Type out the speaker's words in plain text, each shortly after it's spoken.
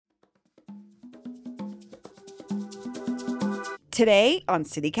Today on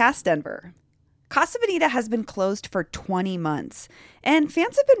CityCast Denver. Casa Bonita has been closed for 20 months, and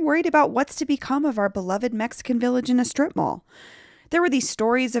fans have been worried about what's to become of our beloved Mexican village in a strip mall. There were these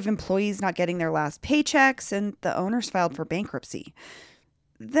stories of employees not getting their last paychecks, and the owners filed for bankruptcy.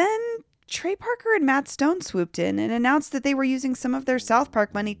 Then Trey Parker and Matt Stone swooped in and announced that they were using some of their South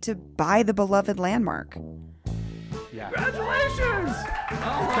Park money to buy the beloved landmark. Yeah. Congratulations!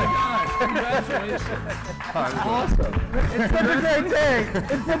 Oh my God! Congratulations! Awesome. It's such a great day!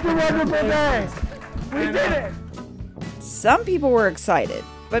 It's such a wonderful day! We did it! Some people were excited,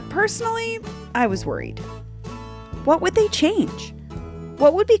 but personally, I was worried. What would they change?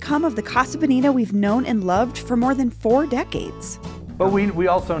 What would become of the Casa Bonita we've known and loved for more than 4 decades? But we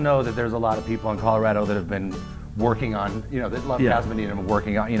also know that there's a lot of people in Colorado that have been working on, that love Casa Bonita and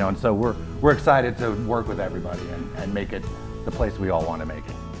working on, and so we're excited to work with everybody and make it the place we all want to make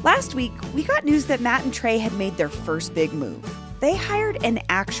it. Last week, we got news that Matt and Trey had made their first big move. They hired an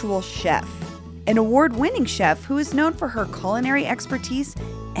actual chef, an award-winning chef who is known for her culinary expertise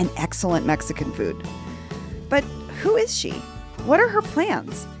and excellent Mexican food. But who is she? What are her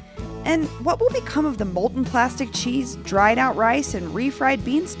plans? And what will become of the molten plastic cheese, dried out rice, and refried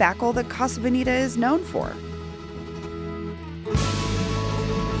bean spackle that Casa Bonita is known for?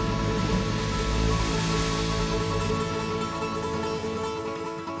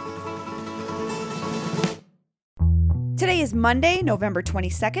 Today is Monday, November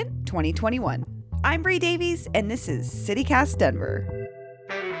 22nd, 2021. I'm Bree Davies, and this is CityCast Denver.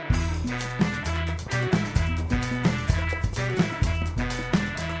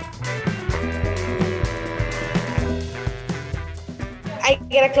 I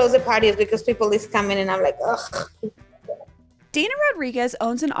gotta close the parties because people is coming and I'm like, ugh. Dana Rodriguez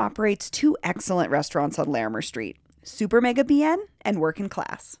owns and operates 2 excellent restaurants on Larimer Street, Super Mega Bien and Working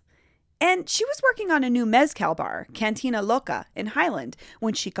Class. And she was working on a new mezcal bar, Cantina Loca, in Highland,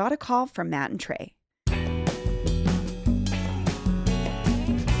 when she got a call from Matt and Trey.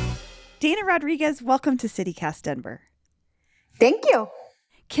 Dana Rodriguez, welcome to CityCast Denver. Thank you.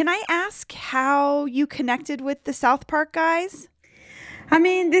 Can I ask how you connected with the South Park guys? I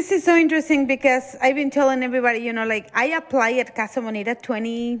mean, this is so interesting because I've been telling everybody, I applied at Casa Bonita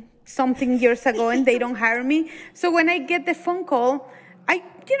 20-something years ago and they don't hire me. So when I get the phone call,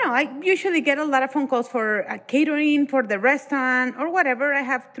 I usually get a lot of phone calls for catering, for the restaurant, or whatever. I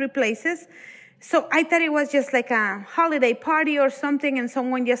have 3 places. So I thought it was just like a holiday party or something and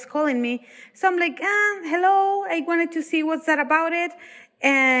someone just calling me. So I'm like, hello, I wanted to see what's that about it.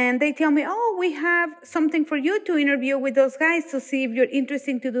 And they tell me, we have something for you to interview with those guys to see if you're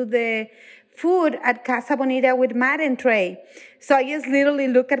interested to do the food at Casa Bonita with Matt and Trey. So I just literally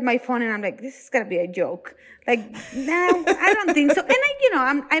look at my phone and I'm like, this is going to be a joke. Like, no, I don't think so. And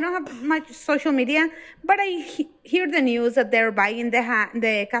I don't have much social media, but I hear the news that they're buying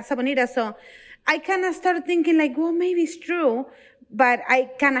the Casa Bonita. So I kind of started thinking like, well, maybe it's true. But I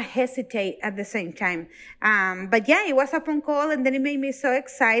kind of hesitate at the same time. But yeah, it was a phone call and then it made me so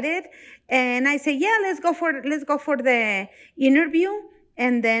excited. And I said, yeah, let's go for the interview.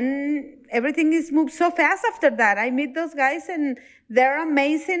 And then everything is moved so fast after that. I meet those guys and they're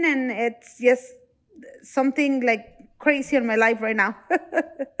amazing. And it's just something like crazy in my life right now.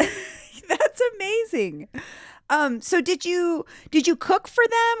 That's amazing. So did you cook for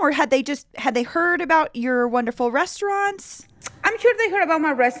them, or had they heard about your wonderful restaurants? I'm sure they heard about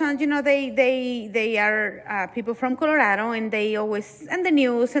my restaurant. They are people from Colorado, and they always and the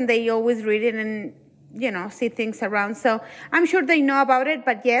news, and they always read it and see things around. So I'm sure they know about it.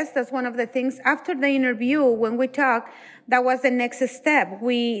 But yes, that's one of the things. After the interview, when we talked, that was the next step.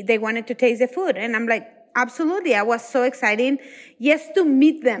 They wanted to taste the food, and I'm like, absolutely. I was so excited just to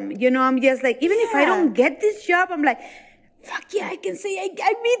meet them. I'm just like, even if I don't get this job, I'm like, fuck yeah, I can say I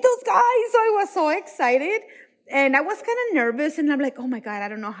meet those guys. So I was so excited. And I was kind of nervous and I'm like, oh my God, I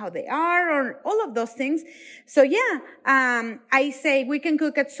don't know how they are or all of those things. So yeah, I say we can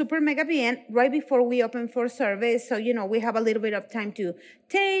cook at Super Mega Bien right before we open for service. So, we have a little bit of time to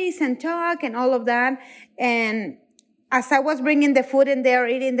taste and talk and all of that. And as I was bringing the food and they're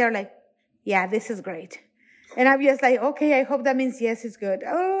eating, they're like, yeah, this is great. And I'm just like, okay, I hope that means yes, it's good.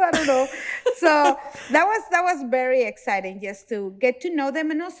 Oh, I don't know. So that was very exciting just to get to know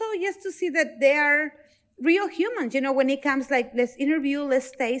them and also just to see that they are real humans. When it comes like, let's interview,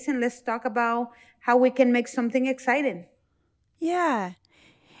 let's taste, and let's talk about how we can make something exciting. Yeah.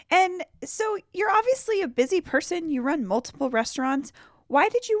 And so you're obviously a busy person. You run multiple restaurants. Why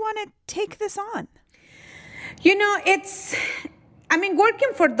did you want to take this on?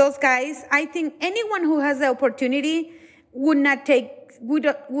 Working for those guys, I think anyone who has the opportunity would not take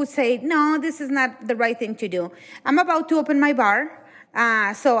would say, no, this is not the right thing to do. I'm about to open my bar.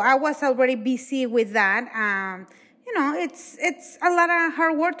 So I was already busy with that. It's a lot of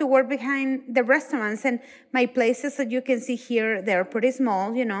hard work to work behind the restaurants, and my places that you can see here, they're pretty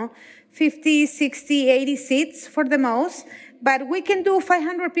small, 50, 60, 80 seats for the most, but we can do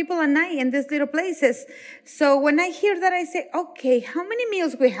 500 people a night in these little places. So when I hear that, I say, okay, how many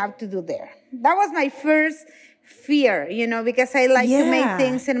meals we have to do there? That was my first fear, because I like to make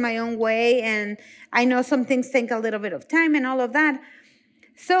things in my own way, and I know some things take a little bit of time and all of that.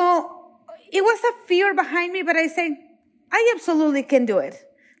 So it was a fear behind me, but I say, I absolutely can do it.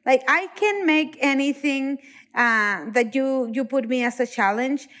 Like, I can make anything that you put me as a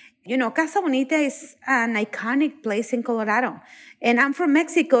challenge. Casa Bonita is an iconic place in Colorado. And I'm from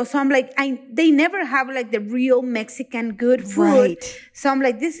Mexico, so I'm like, they never have like the real Mexican good food. Right. So I'm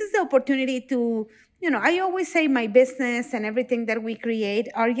like, this is the opportunity to, I always say my business and everything that we create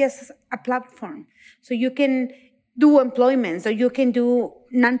are just a platform. So you can do employment, so you can do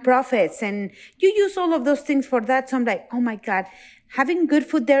nonprofits, and you use all of those things for that. So I'm like, oh my God, having good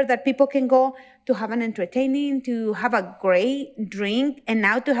food there that people can go to have an entertaining, to have a great drink, and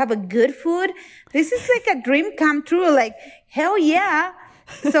now to have a good food. This is like a dream come true. Like, hell yeah.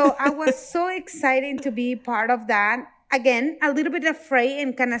 So I was so excited to be part of that. Again, a little bit afraid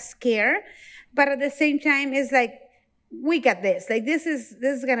and kind of scared, but at the same time, it's like, we got this. Like, this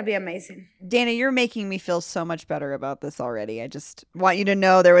is going to be amazing. Dana, you're making me feel so much better about this already. I just want you to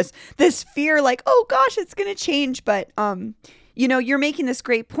know there was this fear like, oh gosh, it's going to change. But, you're making this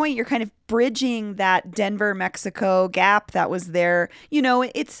great point. You're kind of bridging that Denver, Mexico gap that was there.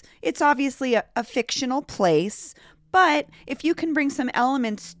 It's obviously a fictional place, but if you can bring some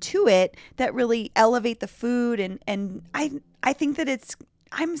elements to it that really elevate the food, and I think that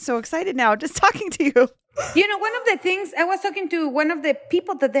I'm so excited now just talking to you. One of the things, I was talking to one of the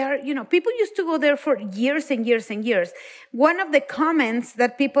people that people used to go there for years and years and years. One of the comments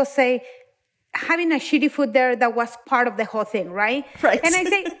that people say, having a shitty food there, that was part of the whole thing, right? Right. And I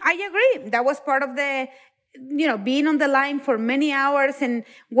say, I agree. That was part of the, being on the line for many hours and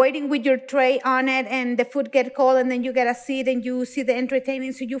waiting with your tray on it, and the food get cold, and then you get a seat and you see the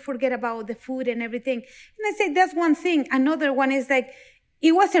entertaining, so you forget about the food and everything. And I say, that's one thing. Another one is like,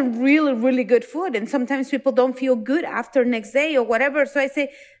 it wasn't really, really good food. And sometimes people don't feel good after next day or whatever. So I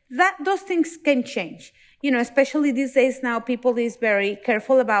say that those things can change, especially these days now, people is very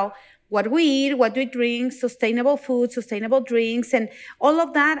careful about what we eat, what we drink, sustainable food, sustainable drinks, and all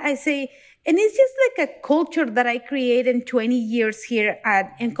of that. I say, and it's just like a culture that I created in 20 years here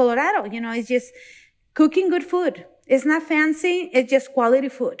in Colorado. It's just cooking good food. It's not fancy. It's just quality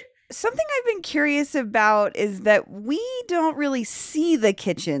food. Something I've been curious about is that we don't really see the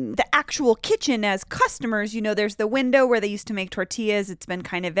kitchen, the actual kitchen as customers. There's the window where they used to make tortillas. It's been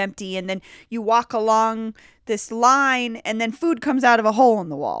kind of empty. And then you walk along this line and then food comes out of a hole in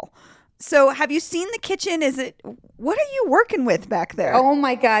the wall. So have you seen the kitchen? What are you working with back there? Oh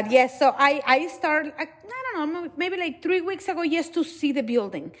my God. Yes. So I started, I don't know, maybe like 3 weeks ago, just to see the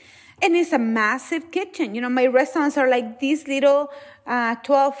building. And it's a massive kitchen. My restaurants are like these little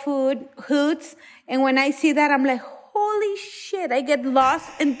 12-foot hoods. And when I see that, I'm like, holy shit, I get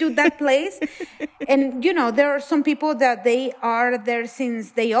lost into that place. And, there are some people that they are there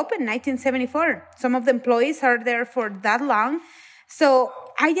since they opened, 1974. Some of the employees are there for that long. So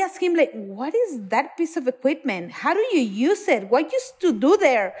I asked him, like, what is that piece of equipment? How do you use it? What used to do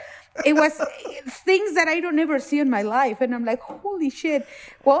there? It was things that I don't ever see in my life. And I'm like, holy shit.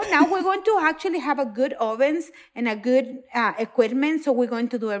 Well, now we're going to actually have a good ovens and a good equipment. So we're going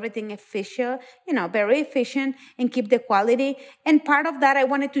to do everything efficient, very efficient, and keep the quality. And part of that, I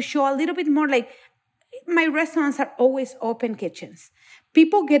wanted to show a little bit more, like, my restaurants are always open kitchens.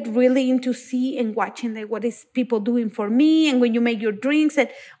 People get really into see and watching like what is people doing for me, and when you make your drinks, and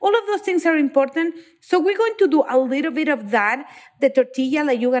all of those things are important. So we're going to do a little bit of that. The tortilla,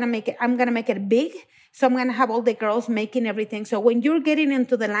 like I'm gonna make it big. So I'm gonna have all the girls making everything. So when you're getting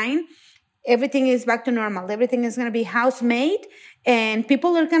into the line, everything is back to normal. Everything is gonna be house made, and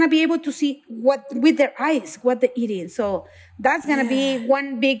people are gonna be able to see what with their eyes what they're eating. So that's gonna be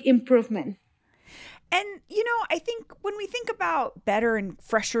one big improvement. And, I think when we think about better and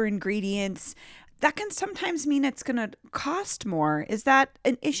fresher ingredients, that can sometimes mean it's going to cost more. Is that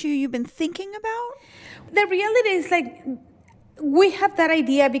an issue you've been thinking about? The reality is, like, we have that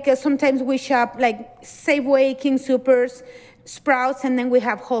idea because sometimes we shop like Safeway, King Soopers, Sprouts, and then we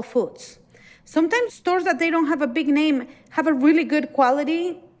have Whole Foods. Sometimes stores that they don't have a big name have a really good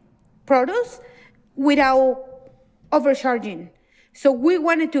quality produce without overcharging. So we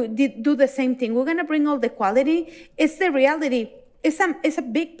wanted to do the same thing. We're going to bring all the quality. It's the reality. it's a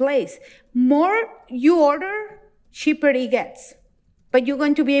big place. More you order, cheaper it gets. But you're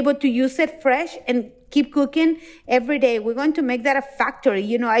going to be able to use it fresh and keep cooking every day. We're going to make that a factory.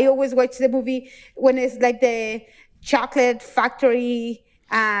 You know, I always watch the movie when it's like the chocolate factory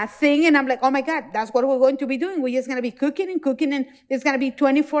thing. And I'm like, oh my God, that's what we're going to be doing. We're just going to be cooking. And it's going to be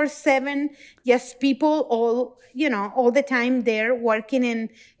 24/7. Yes, people all the time there working, and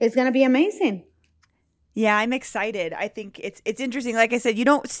it's going to be amazing. Yeah, I'm excited. I think it's interesting. Like I said, you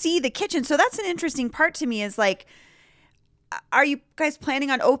don't see the kitchen. So that's an interesting part to me is like, are you guys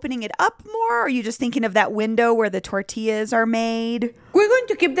planning on opening it up more? Or are you just thinking of that window where the tortillas are made? We're going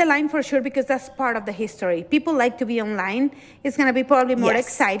to keep the line for sure because that's part of the history. People like to be online. It's going to be probably more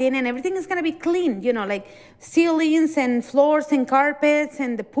exciting, and everything is going to be clean, like ceilings and floors and carpets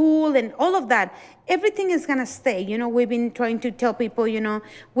and the pool and all of that. Everything is going to stay. We've been trying to tell people,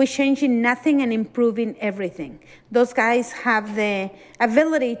 we're changing nothing and improving everything. Those guys have the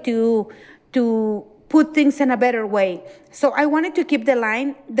ability to put things in a better way. So I wanted to keep the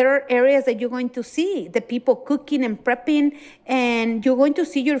line. There are areas that you're going to see the people cooking and prepping, and you're going to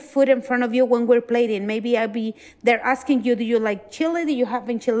see your food in front of you when we're plating. Maybe they're asking you, do you like chili? Do you have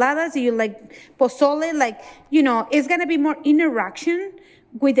enchiladas? Do you like pozole? It's going to be more interaction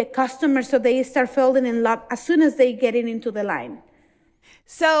with the customers so they start falling in love as soon as they get into the line.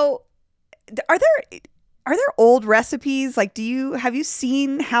 So are there old recipes? Like, have you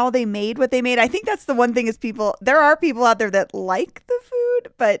seen how they made what they made? I think that's the one thing is there are people out there that like the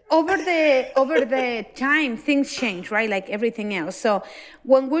food, but over the time things change, right? Like everything else. So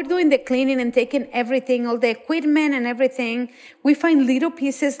when we're doing the cleaning and taking everything, all the equipment and everything, we find little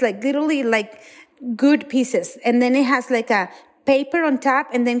pieces, like literally like good pieces. And then it has like a paper on top,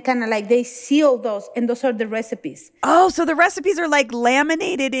 and then kind of like they seal those, and those are the recipes. Oh, so the recipes are like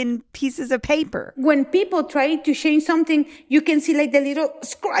laminated in pieces of paper. When people try to change something, you can see like the little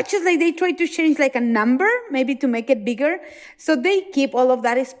scratches, like they try to change like a number, maybe to make it bigger. So they keep all of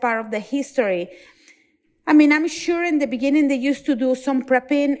that as part of the history. I mean, I'm sure in the beginning they used to do some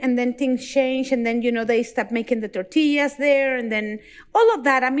prepping, and then things change, and then, they stopped making the tortillas there, and then all of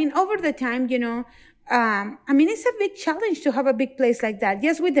that. I mean, over the time, it's a big challenge to have a big place like that.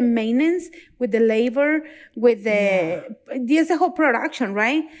 Yes, with the maintenance, with the labor, with the whole production,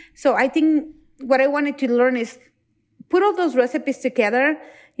 right? So I think what I wanted to learn is put all those recipes together,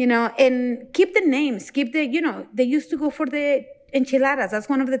 and keep the names, they used to go for the enchiladas. That's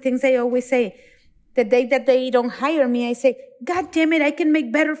one of the things I always say. The day that they don't hire me, I say, God damn it, I can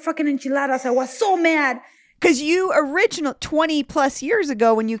make better fucking enchiladas. I was so mad. Because 20 plus years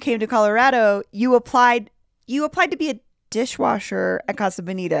ago when you came to Colorado, you applied to be a dishwasher at Casa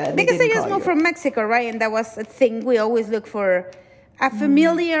Bonita. Because I just moved from Mexico, right? And that was a thing. We always look for a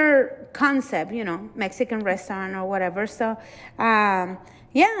familiar concept, Mexican restaurant or whatever. So,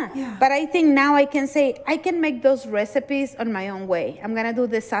 yeah. But I think now I can say I can make those recipes on my own way. I'm going to do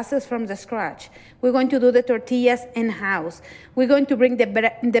the sauces from the scratch. We're going to do the tortillas in-house. We're going to bring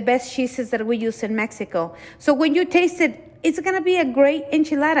the best cheeses that we use in Mexico. So when you taste it, it's going to be a great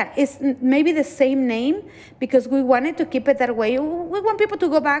enchilada. It's maybe the same name because we wanted to keep it that way. We want people to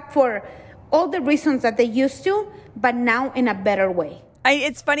go back for all the reasons that they used to, but now in a better way.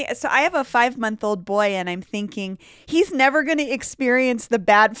 It's funny. So I have a 5-month-old boy, and I'm thinking he's never going to experience the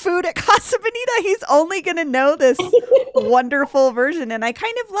bad food at Casa Bonita. He's only going to know this wonderful version, and I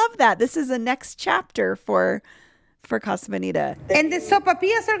kind of love that. This is a next chapter for Casa Bonita. And the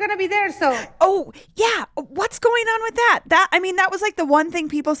sopapillas are going to be there, so. Oh, yeah. What's going on with that? That was like the one thing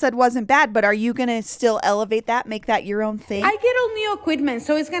people said wasn't bad, but are you going to still elevate that, make that your own thing? I get all new equipment,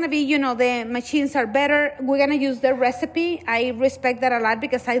 so it's going to be, the machines are better. We're going to use their recipe. I respect that a lot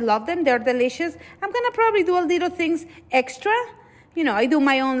because I love them. They're delicious. I'm going to probably do a little things extra. I do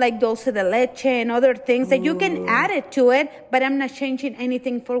my own like dulce de leche and other things that you can add it to it, but I'm not changing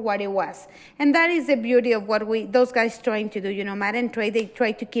anything for what it was. And that is the beauty of what those guys trying to do. Matt and Trey, they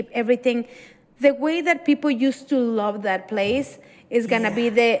try to keep everything the way that people used to love that place is going to be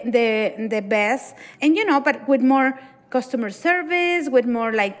the best. And, but with more customer service, with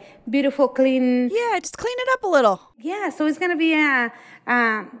more like beautiful, clean. Yeah, just clean it up a little. Yeah, so it's going to be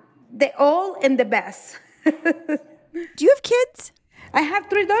the all and the best. Do you have kids? I have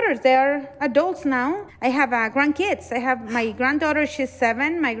 3 daughters. They are adults now. I have grandkids. I have my granddaughter, she's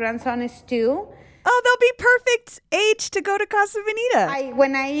 7. My grandson is 2. Oh, they'll be perfect age to go to Casa Bonita.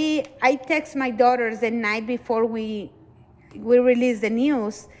 When I text my daughters the night before we release the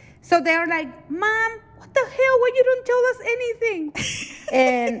news. So they're like, Mom, what the hell? Why you don't tell us anything?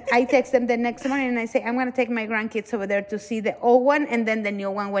 And I text them the next morning and I say, I'm going to take my grandkids over there to see the old one and then the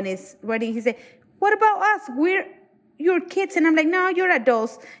new one when it's ready. He said, what about us? you're kids. And I'm like, no, you're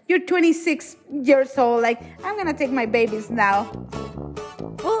adults. You're 26 years old. Like, I'm going to take my babies now.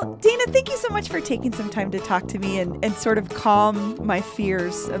 Well, Dana, thank you so much for taking some time to talk to me and sort of calm my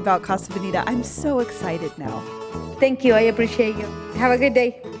fears about Casa Bonita. I'm so excited now. Thank you. I appreciate you. Have a good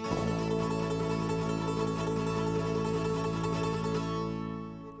day.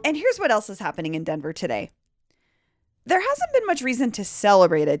 And here's what else is happening in Denver today. There hasn't been much reason to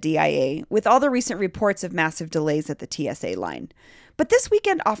celebrate at DIA with all the recent reports of massive delays at the TSA line. But this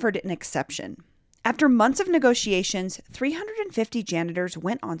weekend offered an exception. After months of negotiations, 350 janitors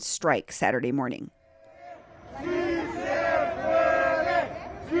went on strike Saturday morning.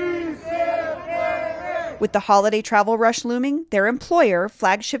 With the holiday travel rush looming, their employer,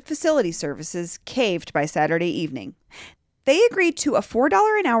 Flagship Facility Services, caved by Saturday evening. They agreed to a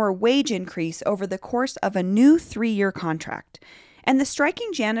 $4 an hour wage increase over the course of a new 3-year contract. And the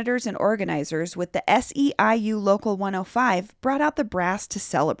striking janitors and organizers with the SEIU Local 105 brought out the brass to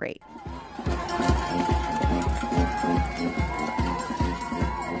celebrate.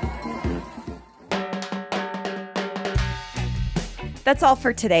 That's all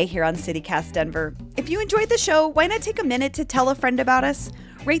for today here on CityCast Denver. If you enjoyed the show, why not take a minute to tell a friend about us?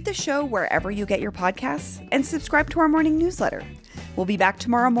 Rate the show wherever you get your podcasts and subscribe to our morning newsletter. We'll be back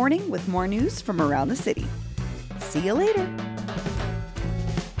tomorrow morning with more news from around the city. See you later.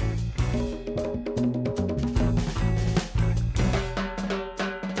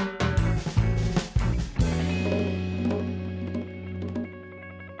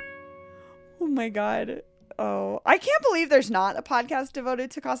 Oh my God. Oh, I can't believe there's not a podcast devoted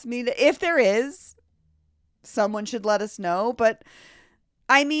to Casa Bonita. If there is, someone should let us know. But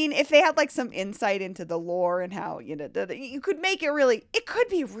I mean, if they had like some insight into the lore and how, you could make it could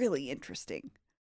be really interesting.